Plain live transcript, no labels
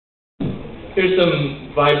Here's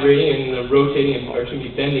some vibrating and rotating and or should be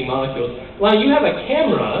bending molecules. Lonnie, you have a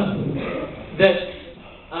camera that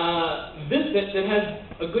that has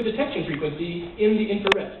a good detection frequency in the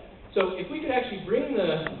infrared. So if we could actually bring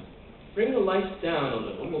the lights down a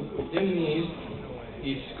little, we'll dim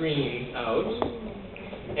these screens out.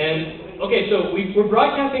 And okay, so we're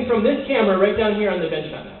broadcasting from this camera right down here on the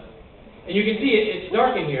bench top now. And you can see it's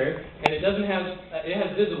dark in here, and it doesn't have it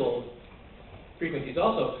has visible frequencies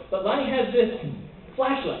also. But Lonnie has this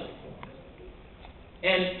flashlight.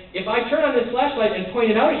 And if I turn on this flashlight and point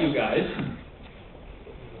it out at you guys,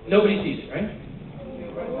 nobody sees it, right?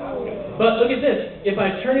 But look at this. If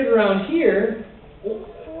I turn it around here,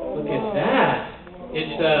 look at that.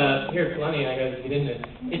 It's here, Lonnie, I gotta get in this.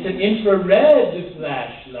 It's an infrared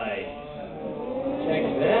flashlight. Check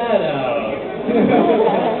that out.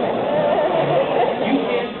 You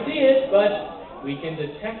can't see it, but we can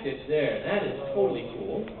detect it there. That is totally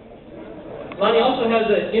cool. Lonnie also has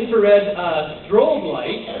an infrared strobe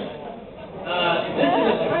light. This is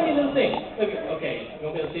a tiny little thing. Okay, you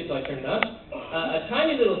won't be able to see it until I turn it on. A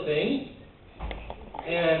tiny little thing,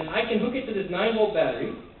 and I can hook it to this 9-volt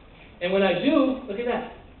battery. And when I do, look at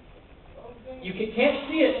that. You can't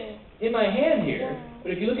see it in my hand here,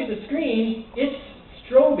 but if you look at the screen, it's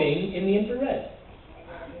strobing in the infrared.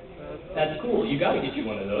 That's cool. You got to get you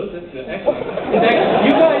one of those. That's excellent. In fact,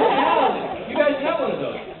 you guys have one of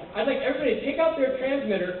those. I'd like everybody to take out their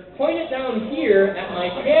transmitter, point it down here at my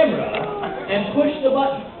camera, and push the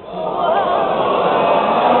button.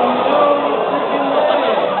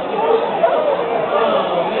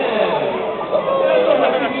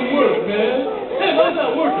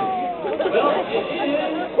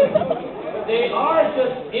 They are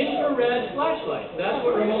just infrared flashlights. That's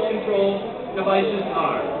what remote control devices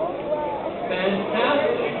are.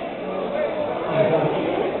 Fantastic.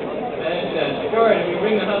 Fantastic. All right, if we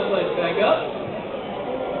bring the house lights back up.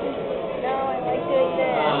 No, I like doing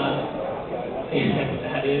that.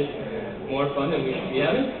 That is more fun than we should be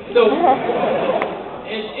having. So,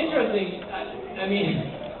 it's interesting. I mean,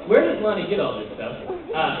 where does Lonnie get all this stuff?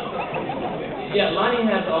 Yeah, Lonnie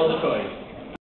has all the toys.